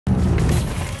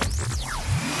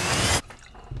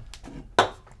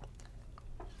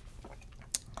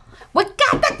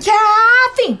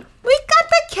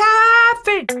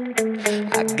it.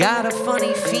 I got a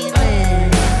funny feeling.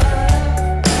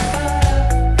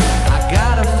 I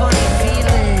got a funny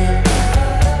feeling.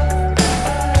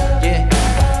 Yeah.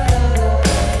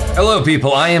 Hello,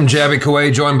 people. I am Jaby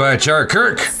Koay, joined by Achara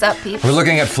Kirk. What's up, people? We're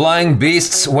looking at flying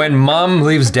beasts when mom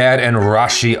leaves dad and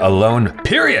Rashi alone,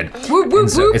 period. Whoop, whoop,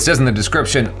 So whoop. it says in the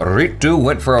description, Riju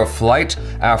went for a flight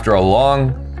after a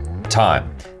long time.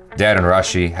 Dad and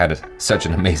Rashi had such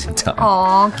an amazing time.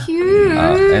 Aw, cute.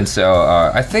 And so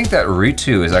I think that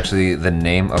Riju is actually the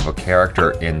name of a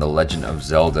character in The Legend of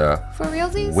Zelda For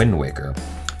realsies? Wind Waker.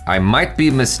 I might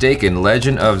be mistaken.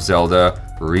 Legend of Zelda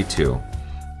Riju.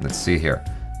 Let's see here.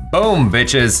 Boom,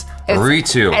 bitches.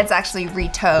 Riju. It's actually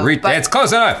Rito. It's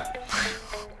close enough.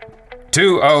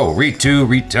 2-0,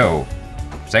 Rito.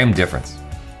 Same difference.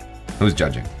 Who's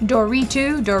judging?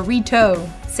 Dorito.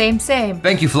 Same.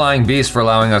 Thank you, Flying Beast, for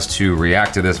allowing us to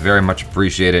react to this. Very much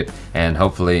appreciate it. And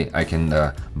hopefully I can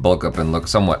bulk up and look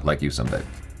somewhat like you someday.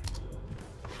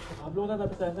 आप लोगों का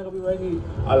ऐसा कभी हुआ है कि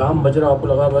alarm बज रहा आपको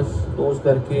लगा बस क्लोज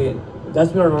करके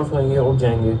 10 मिनट और सोएंगे उठ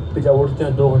जाएंगे फिर जब उठते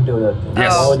हैं 2 घंटे हो जाते हैं।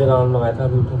 Yes. 9 बजे अलार्म लगाया था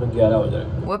अभी उठे तो 11 हो जाए।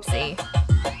 Whoopsie.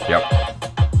 Yep.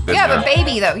 You have a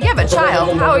baby though. You have a child.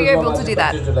 How are you able to do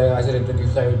that? आज रहते की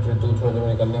फ्लाइट तू थोड़ी देर में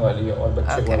निकलने वाली है और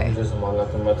बच्चे को मुझे संभालना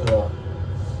तो मैं थोड़ा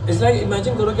इट्स लाइक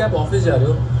इमेजिन करो कि आप ऑफिस जा रहे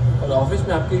हो और ऑफिस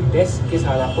में आपके डेस्क के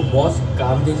साथ आपको बॉस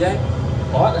काम दे जाए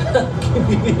और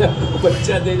बीवी आपको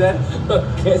बच्चा दे जाए तो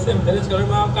कैसे मैनेज करो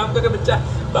मैं आप काम करके बच्चा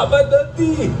पापा दोती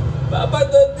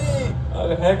और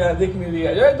है कहाँ दिख नहीं रही है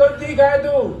दोती कहाँ है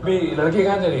तू भी लड़की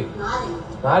कहाँ तेरी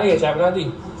नहा रही है चाय बना दी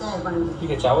ठीक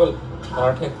है चावल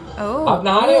पराठे आप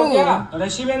नहा रहे हो क्या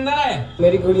रशी भी अंदर है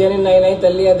मेरी गुड़िया ने नई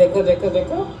तल लिया देखो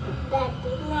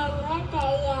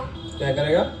क्या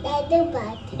करेगा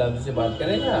दादू से बात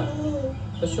करेगा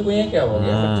रशु को ये क्या हो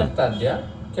गया दिया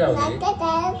क्या हो गया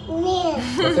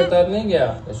नहीं गया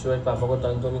रशु पापा को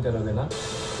तंग तो नहीं करोगे ना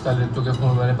कल रितु के फोन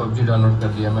मैंने PUBG डाउनलोड कर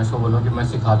दिया मैं इसको बोलूँ कि मैं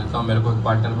सिखा देता हूँ मेरे को एक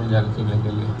पार्टनर मिल जाएगा खेलने के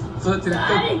लिए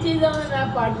सारी चीजों में मैं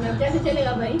पार्टनर कैसे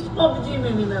चलेगा भाई PUBG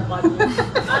में भी मैं पार्टनर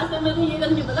आज तक मेरे को ये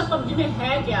तक नहीं पता PUBG में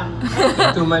है क्या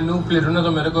तो मैं नू प्लेयर हूँ ना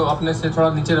तो मेरे को अपने से थोड़ा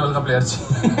नीचे लेवल का प्लेयर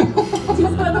चाहिए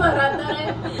जिसको तो हराता है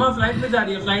मम्मा फ्लाइट पे जा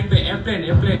रही है फ्लाइट पे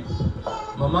airplane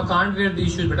mamma can't where these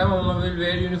shoes बेटा मम्मा will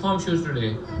where uniform shoes today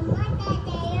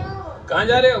कहाँ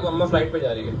जा रहे हो मम्मा फ्लाइट पे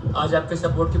जा रही है आज आपके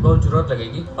सपोर्ट की बहुत जरूरत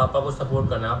लगेगी पापा को सपोर्ट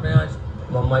करना है आपने आज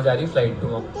मम्मा जा रही फ्लाइट पे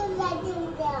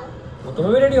वो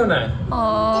तुम्हें भी रेडी होना है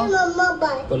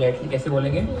तो लेटली कैसे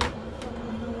बोलेंगे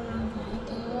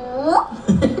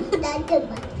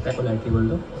पोलाइटली बोल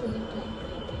दो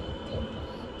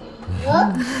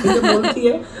बोलती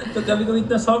है तो कभी कभी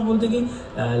इतना सॉफ्ट बोलते कि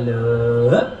हेलो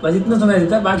बस इतना सुनाई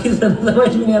देता है बाकी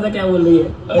समझ में नहीं आता क्या बोल रही है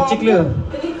चिकले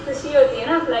खुशी होती है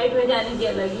ना फ्लाइट में जाने की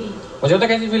अलग ही मुझे तो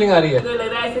कैसी फीलिंग आ रही है तो लग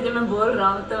रहा है ऐसे जब मैं बोल रहा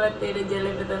हूँ तो मैं तेरे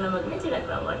जले पे तो नमक नहीं छिड़क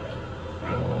रहा हूँ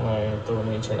तो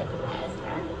नहीं छिड़क रहा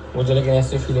मुझे लेकिन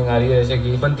ऐसी फीलिंग आ रही है जैसे कि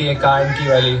बनती है काम की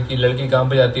वाली कि लड़की काम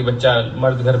पे जाती है बच्चा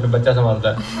मर्द घर पे बच्चा संभालता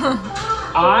है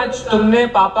आज तुमने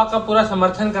पापा का पूरा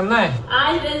समर्थन करना है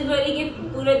आज रसभरी के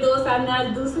पूरे 2 साल में आज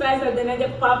दूसरा ऐसा दिन है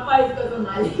जब पापा इसको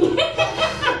संभालेंगे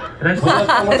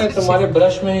तुम्हारे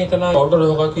ब्रश में इतना पाउडर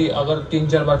होगा कि अगर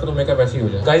 3-4 बार तो मेकअप ऐसे ही हो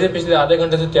जाए गाइस पिछले आधे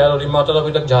घंटे से तैयार हो रही मैं तो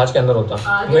अभी तक जहाज के अंदर होता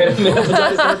मेरा तो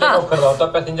जहाज टेक कर रहा होता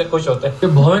पैसेंजर खुश होते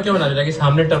हैं भवन क्यों बना देता कि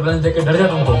सामने टर्बुलेंस देख के डर जा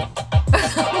तुमको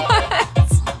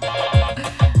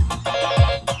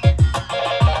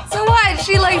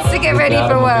She likes to get ready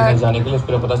for work. जाने के लिए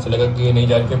उसको पता चलेगा कि ये नहीं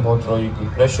जा रही थी बहुत रोएगी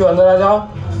रशु अंदर आ जाओ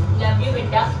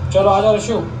बेटा चलो आ जाओ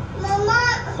रशु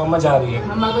मम्मा जा रही है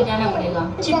मम्मा को जाना पड़ेगा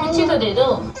चिप्पी तो दे दो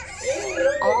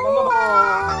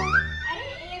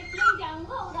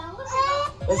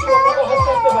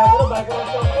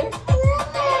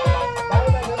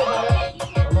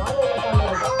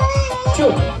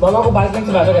मम्मा को बाइक से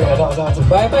बैठा करेगा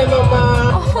बाय बाय मम्मा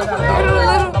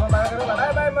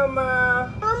बाय मम्मा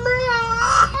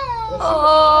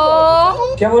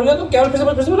क्या बोल रहे हो तुम क्या फिर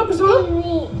से बोलो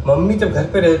मम्मी जब घर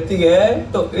पे रहती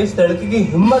है तो इस लड़की की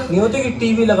हिम्मत नहीं होती कि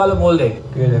टीवी लगा लो बोल दे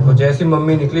ये देखो जैसी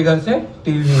मम्मी निकली घर से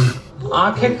टीवी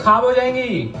आंखें खाब हो जाएंगी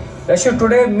रशु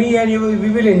today me and you we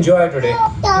will enjoy today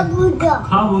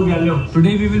हाँ हो गया low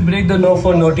today we will break the know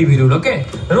for no TV rule okay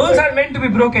rules are meant to be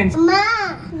broken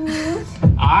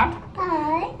are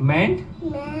meant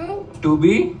to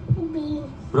be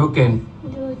broken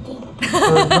So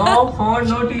no phone,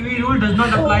 no TV rule does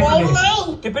not apply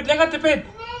today. Tipit लेगा tipit.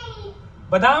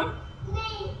 Badam?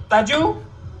 Taju?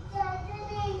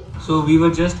 So we were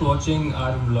just watching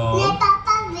our vlog.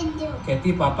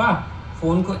 कहती पापा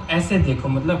phone को ऐसे देखो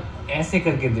मतलब ऐसे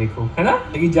करके देखो है ना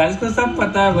लेकिन जाज को सब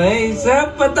पता है भाई सब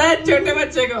पता है छोटे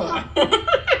बच्चे को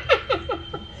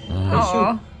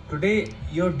Today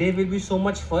your day will be so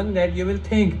much fun that you will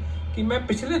think कि मैं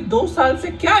पिछले 2 साल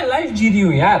से क्या लाइफ जी रही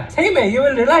हूँ यार. सही में you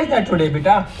will realize that today,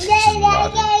 बेटा.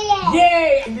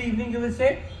 Yeah. In the evening you will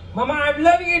say, Mama, I'm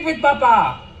loving it with Papa.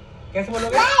 कैसे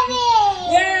बोलोगे?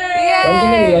 Yeah. One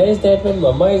thing I realized that when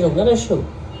Mama is on the show,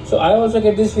 so I also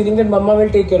get this feeling that Mama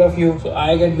will take care of you. So I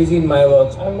get busy in my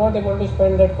works. I'm not able to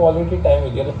spend that quality time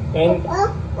with you. And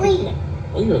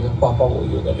वही होगा पापा,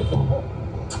 वही होगा देखो.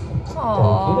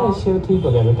 ठीक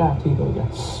हो गया बेटा, ठीक हो गया.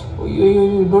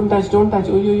 Don't touch.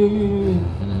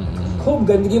 खूब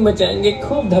गंदगी मचाएंगे,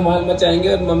 खूब धमाल मचाएंगे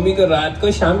और मम्मी को रात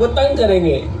को शाम को तंग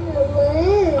करेंगे.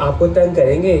 आपको तंग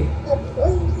करेंगे.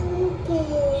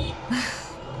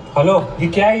 हेलो, ये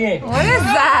क्या है ये? What is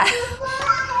that?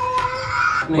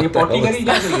 ये पॉटी करी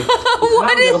क्या करी?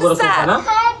 What is that?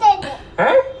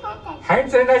 हैं? हैंड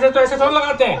सैनिटाइजर तो ऐसे थोड़ा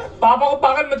लगाते हैं. पापा को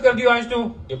पागल मत कर दियो आज तू.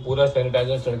 ये पूरा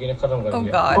सैनिटाइजर लड़की ने खत्म कर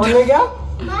दिया. God. कौन ले गया?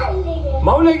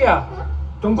 माऊ ले गया.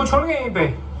 तुमको छोड़ गए यहीं पे?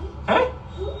 हैं?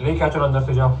 ले क्या, चलो अंदर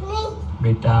से जाओ.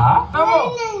 बेटा.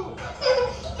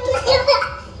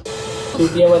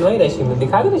 चुटिया बनवाई रशी में.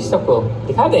 दिखा दे रशी सबको.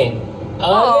 दिखा दे.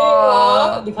 अरे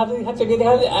वाह. दिखा दे.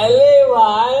 दिखा दे. अरे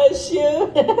वाह.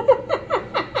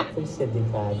 फिर से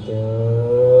दिखा दो.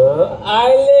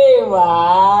 अरे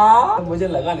वाह. मुझे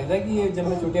लगा नहीं था कि ये जब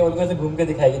मैं चुटिया बोलूंगा से घूम के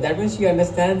दिखाएगी. That means she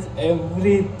understands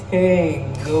everything.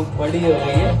 वो बड़ी हो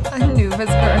गई है. I knew it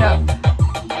was grown up.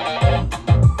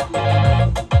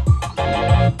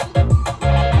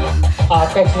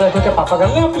 आपका एक्सरसाइज तो क्या पापा कर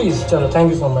लें प्लीज. चलो,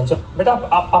 थैंक यू सो मच. बेटा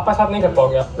आप पापा साथ नहीं कर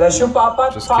पाओगे. रशु पापा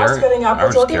फास्ट करेंगे,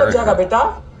 आपको चोटी लग जाएगा बेटा.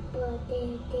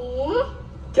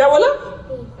 क्या बोला?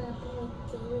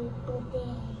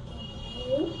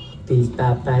 Please,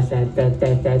 Papa, I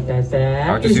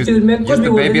would just use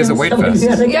the baby as a weight vest.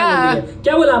 Yeah.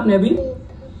 क्या बोला आपने अभी?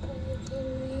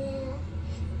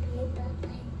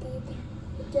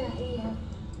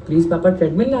 Please, Papa,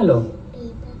 treadmill La low.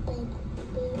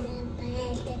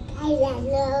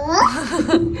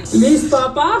 Please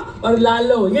पापा और ला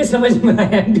लो. ये समझ में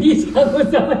आया. बीच का कुछ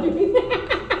समझ नहीं.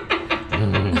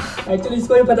 एक्चुअली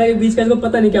इसको भी पता है बीच का, इसको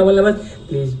पता नहीं क्या बोला. बस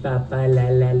प्लीज पापा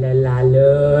ला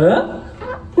लो.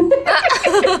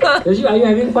 Riju, are you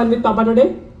having fun with Papa today?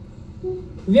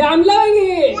 Yeah, I'm loving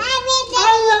it.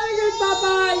 I'm loving it,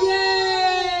 Papa.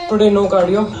 Yay! Today no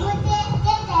cardio.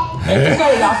 हो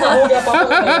गया पापा.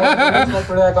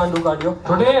 Today I can't do cardio.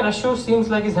 Today Rashu seems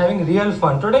like he's having real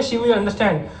fun. Today she will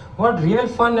understand what real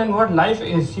fun and what life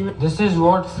is. This is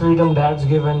what freedom dads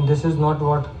give, and this is not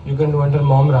what you can do under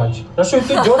mom Raj. Rashu,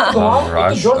 इतनी जोर से घुमाओ.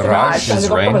 इतनी जोर से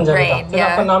helicopter बन जाएगा. फिर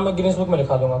आपका नाम मैं गिनीज बुक में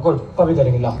लिखा दूंगा. गुड, कभी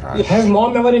करेंगे. ला. Has mom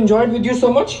ever enjoyed with you so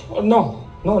much? Or no?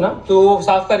 No ना. तो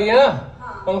साफ करिए ना.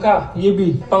 पंखा, ये भी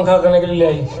पंखा करने के लिए ले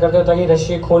आई. करते हैं ताकि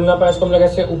रस्सी खोल ना पाए. इसको हम लोग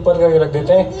ऐसे ऊपर करके रख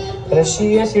देते हैं. रस्सी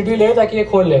ये सीढ़ी ले ताकि ये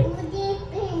खोल ले.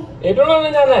 एप्रिल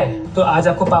में जाना है. तो आज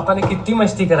आपको पापा ने कितनी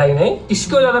मस्ती कराई. नहीं,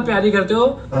 किसको ज्यादा प्यारी करते हो,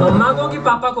 मम्मा को कि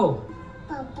पापा को?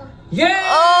 ये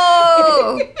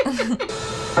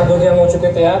दो गेम हो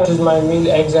चुके तैयार. This is my meal,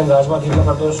 eggs and rajma. धीमा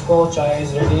कर दो इसको. चाय is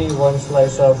ready. 1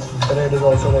 slice of bread is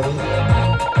also ready.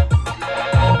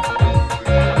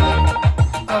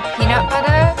 Peanut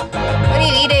butter? What are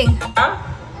you eating?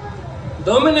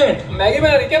 2 minute Maggi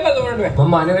बना रही क्या? 2 मिनट में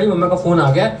मम्मा आने वाली. मम्मा का फोन आ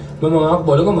गया. मैं मम्मा को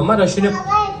बोलूंगा मम्मा रशु ने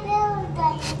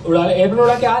एयरप्लेन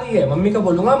उड़ा के आ रही है. मम्मी को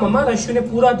बोलूंगा मम्मा रशु ने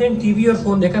पूरा दिन टीवी और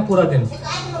फोन देखा पूरा दिन.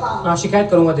 हाँ, शिकायत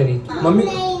करूंगा तेरी. मम्मी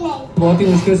बहुत ही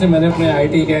मुश्किल से मैंने अपने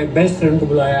आईटी के बेस्ट फ्रेंड को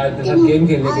बुलाया आज मेरे साथ गेम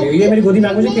खेलने के लिए. ये मेरी गोदी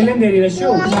में मुझे खेलने दे रही. रशु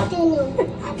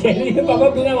खेलिए पापा,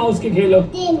 बिना माउस के खेलो.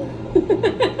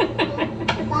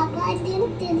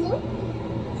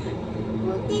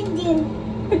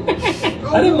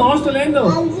 अरे माउस तो लेने दो.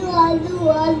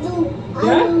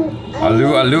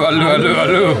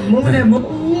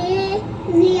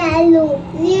 Alu.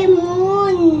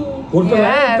 मुंह में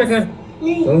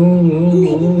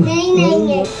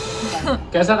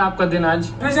कैसा रहा आपका दिन आज?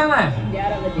 फिर जाना है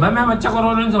भाई. मैं बच्चा को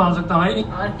रोल नहीं संभाल सकता भाई.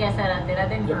 और कैसा रहा तेरा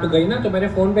दिन? जब तो गई ना तो मैंने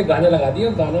फोन पे गाने लगा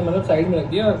दिए. गाने मतलब साइड में रख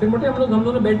दिया. और फिर मोटे हम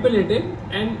दोनों बेड पे लेटे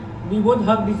and we both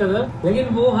hug each other. लेकिन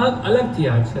वो हग अलग थी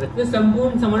आज.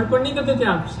 संपूर्ण समर्पण नहीं करते थे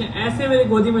आप. ऐसे मेरी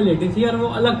गोदी में लेटी थी और वो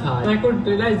अलग था. I could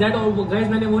realise that. और गाइस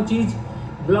मैंने वो चीज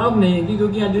ब्लॉग नहीं की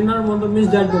क्योंकि I did not want to miss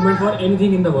that moment for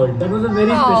anything in the world. That was a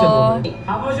very special moment.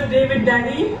 How was your day with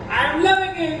daddy? I am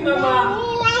loving it mamma.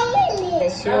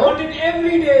 I want it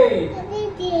every day.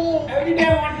 Every day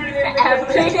I want it.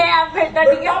 Every day आप बेटा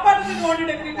ठीक है. पापा doesn't want it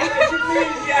every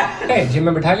day. Gym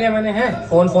में बिठा लिया मैंने. है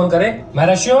फोन करे. मैं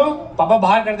रशु पापा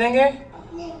बाहर कर देंगे.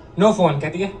 नो फोन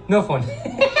कहती है. No phone.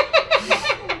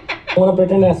 I want to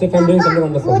pretend as if I'm doing something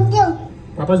on the phone.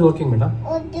 Papa is working बेटा.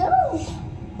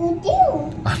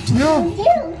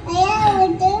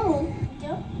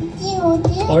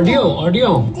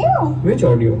 Audio. Which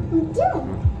audio?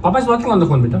 Papa's working on the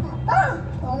phone, beta.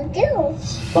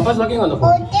 Papa's working on the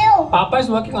phone. Papa's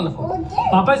working on the phone.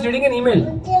 Papa's reading an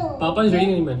email. Papa's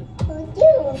reading an email.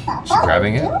 She's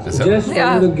grabbing it? Just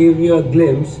wanted to give you a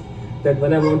glimpse that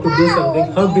when I want to do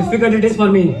something, how difficult it is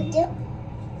for me.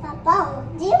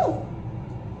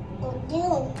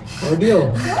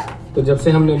 Audio. So जब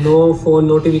से हमने no phone,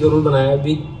 no TV का rule बनाया,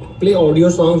 we play audio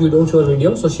songs, we don't show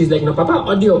video. So she's like, no, Papa,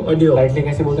 audio. Lightly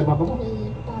कैसे बोलते हैं पापा को?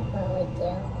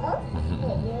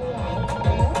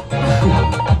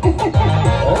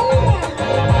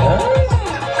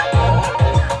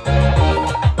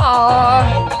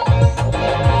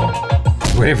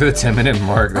 Waiting for the 10-minute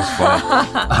mark, that's fun.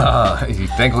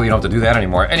 Thankfully you don't have to do that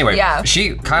anymore. Anyway,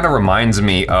 she kind of reminds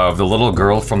me of the little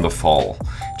girl from The Fall.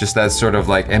 Just that sort of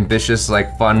like ambitious,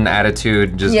 like fun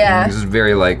attitude, just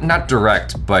very like, not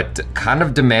direct, but kind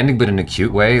of demanding, but in a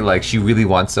cute way. Like she really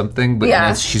wants something,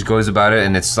 but she goes about it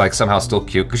and it's like somehow still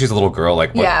cute because she's a little girl,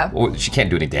 like she can't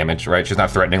do any damage, right? She's not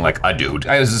threatening like a dude.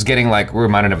 I was just getting like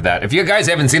reminded of that. If you guys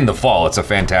haven't seen The Fall, it's a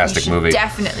fantastic movie.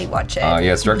 Definitely watch it.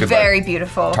 Yeah, it's directed very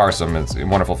beautiful. Tarsum, it's a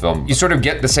wonderful film. You sort of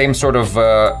get the same sort of,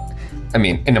 I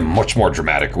mean, in a much more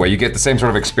dramatic way, you get the same sort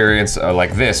of experience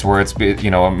like this, where it's, you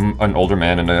know, an older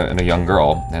man and a young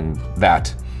girl, and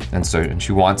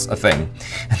she wants a thing,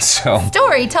 and so.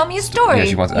 Story, tell me a story. Yeah,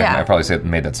 she wants, I probably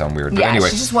made that sound weird, but anyway.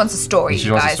 She just wants a story, She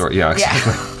wants a story, yeah,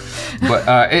 exactly. But,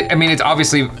 I mean, it's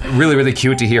obviously really, really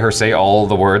cute to hear her say all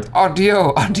the words,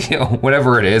 audio,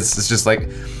 whatever it is, it's just like,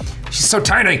 she's so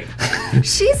tiny.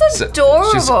 She's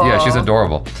adorable. She's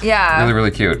adorable. Yeah. Really,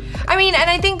 really cute. I mean, and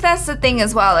I think that's the thing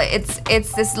as well.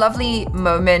 It's this lovely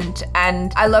moment,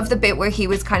 and I love the bit where he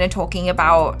was kind of talking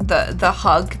about the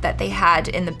hug that they had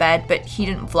in the bed, but he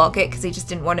didn't vlog it because he just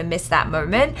didn't want to miss that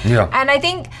moment. Yeah. And I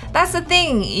think that's the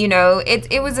thing, you know,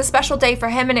 it was a special day for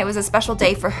him and it was a special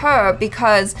day for her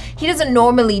because he doesn't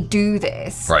normally do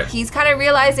this. Right. He's kind of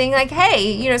realizing like,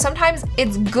 hey, you know, sometimes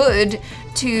it's good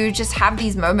to just have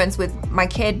these moments with my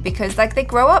kid because like they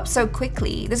grow up so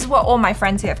quickly. This is what all my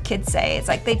friends who have kids say. It's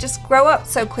like they just grow up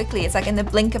so quickly. It's like in the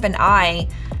blink of an eye,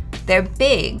 they're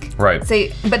big. Right. So,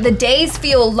 but the days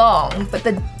feel long, but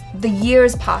the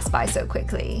years pass by so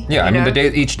quickly. Yeah, I mean,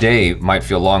 each day might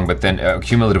feel long, but then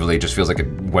cumulatively it just feels like it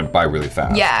went by really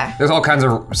fast. Yeah. There's all kinds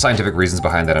of scientific reasons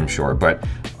behind that, I'm sure. But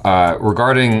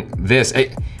regarding this,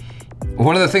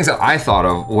 one of the things that I thought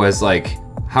of was like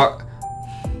how.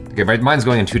 Okay, my mind's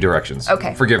going in two directions.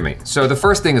 Okay. Forgive me. So the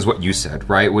first thing is what you said,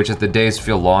 right? Which is the days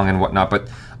feel long and whatnot, but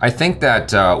I think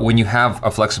that when you have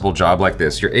a flexible job like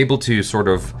this, you're able to sort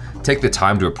of take the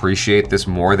time to appreciate this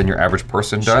more than your average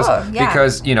person does. Sure, yeah.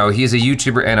 Because, you know, he's a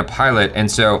YouTuber and a pilot,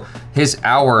 and so his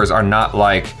hours are not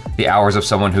like the hours of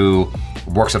someone who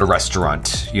works at a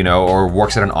restaurant, you know, or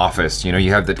works at an office. You know,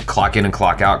 you have the clock in and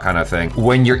clock out kind of thing.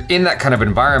 When you're in that kind of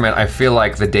environment, I feel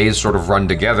like the days sort of run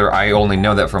together. I only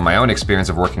know that from my own experience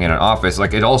of working in an office.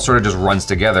 Like it all sort of just runs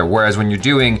together. Whereas when you're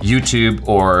doing YouTube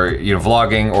or, you know,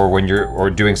 vlogging, or when you're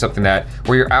doing something that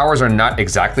where your hours are not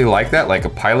exactly like that, like a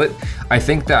pilot, I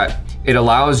think that it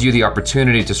allows you the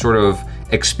opportunity to sort of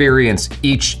experience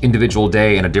each individual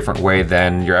day in a different way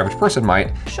than your average person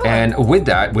might. Sure. And with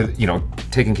that, with, you know,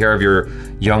 taking care of your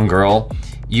young girl,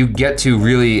 you get to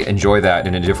really enjoy that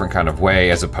in a different kind of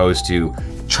way, as opposed to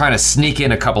trying to sneak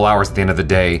in a couple hours at the end of the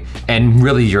day and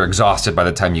really you're exhausted by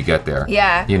the time you get there.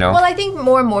 Yeah. You know? Well, I think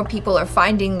more and more people are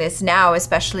finding this now,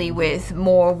 especially with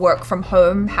more work from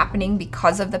home happening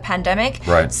because of the pandemic.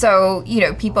 Right. So, you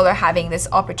know, people are having this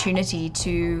opportunity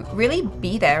to really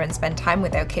be there and spend time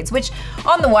with their kids, which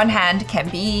on the one hand can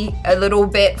be a little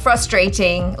bit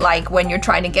frustrating, like when you're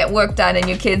trying to get work done and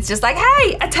your kid's just like,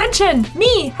 hey, attention,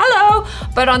 me, hello.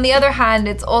 But on the other hand,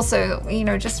 it's also, you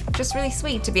know, just really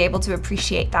sweet to be able to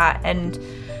appreciate that and,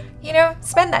 you know,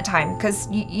 spend that time because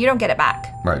you don't get it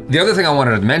back. Right. The other thing I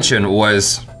wanted to mention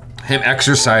was him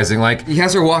exercising. Like, he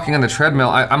has her walking on the treadmill.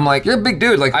 I'm like, you're a big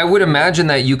dude. Like, I would imagine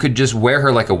that you could just wear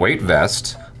her like a weight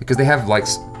vest, because they have like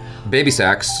baby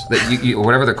sacks that you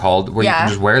whatever they're called, where you can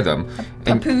just wear them.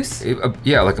 And, papoose.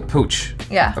 Yeah, like a pooch.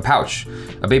 Yeah. A pouch,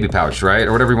 a baby pouch, right?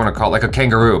 Or whatever you want to call it, like a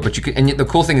kangaroo. But you can, and the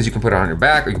cool thing is you can put it on your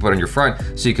back, or you can put it on your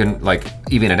front, so you can like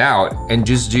even it out and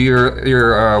just do your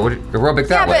aerobic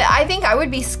that way. Yeah, but I think I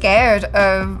would be scared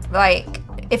of like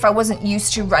if I wasn't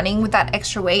used to running with that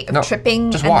extra weight of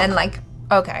tripping and then like.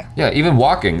 Okay. Yeah, even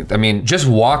walking. I mean, just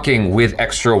walking with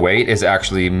extra weight is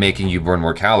actually making you burn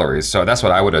more calories. So that's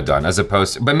what I would have done, as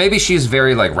opposed to, but maybe she's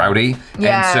very like rowdy.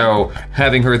 Yeah. And so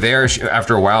having her there,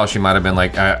 after a while, she might have been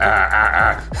like,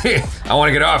 I want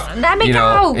to get off. Let me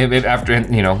go. go. After,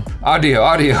 you know, audio.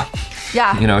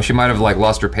 Yeah. You know, she might have like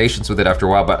lost her patience with it after a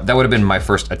while, but that would have been my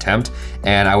first attempt.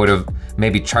 And I would have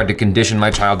maybe tried to condition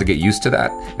my child to get used to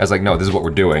that. I was like, no, this is what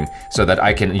we're doing so that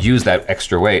I can use that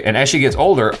extra weight. And as she gets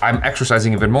older, I'm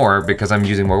exercising even more because I'm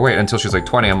using more weight. Until she's like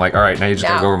 20, I'm like, all right, now you just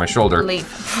gotta go over my shoulder. Leave.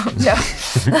 No.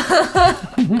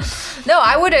 No,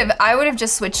 I would have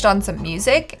just switched on some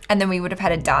music and then we would have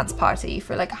had a dance party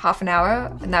for like half an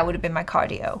hour and that would have been my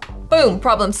cardio. Boom,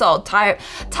 problem solved. Tire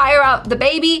out the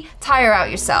baby, tire out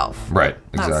yourself. Right,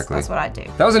 exactly. That's what I do.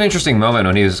 That was an interesting moment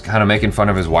when he was kind of making fun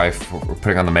of his wife for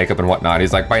putting on the makeup and whatnot.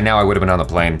 He's like, by now I would have been on the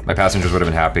plane. My passengers would have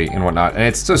been happy and whatnot. And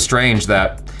it's so strange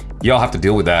that y'all have to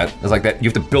deal with that. It's like that, you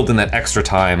have to build in that extra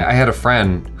time. I had a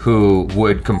friend who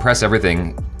would compress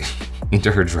everything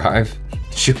into her drive.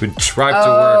 She would drive to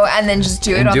work. And then just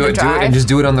do it on the drive? And just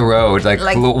do it on the road. Like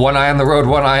one eye on the road,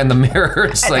 one eye in the mirror.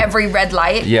 It's at like, every red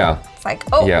light? Yeah. It's like,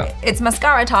 oh, it's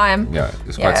mascara time. Yeah,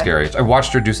 it's quite scary. I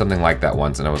watched her do something like that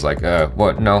once and I was like,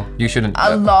 what, no, you shouldn't.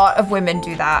 A lot of women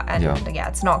do that and yeah,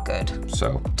 it's not good.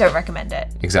 So. Don't recommend it.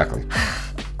 Exactly.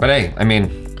 But hey, I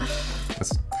mean,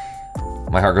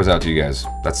 my heart goes out to you guys.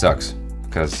 That sucks,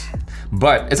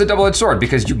 but it's a double-edged sword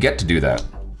because you get to do that.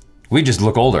 We just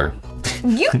look older.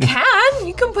 You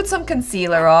can put some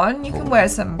concealer on. You can wear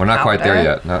some We're not powder. quite there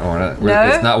yet. No?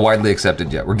 It's not widely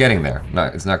accepted yet. We're getting there.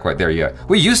 It's not quite there yet.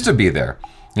 We used to be there.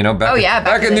 You know,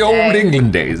 back in the old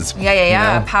England days. Yeah.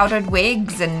 You know? Powdered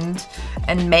wigs and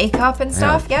makeup and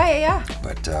stuff. Yeah.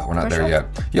 But we're not there yet.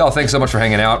 Y'all, thanks so much for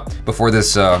hanging out. Before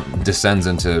this descends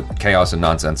into chaos and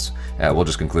nonsense, we'll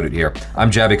just conclude it here.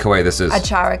 I'm Jaby Koay. This is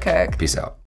Achara Kirk. Peace out.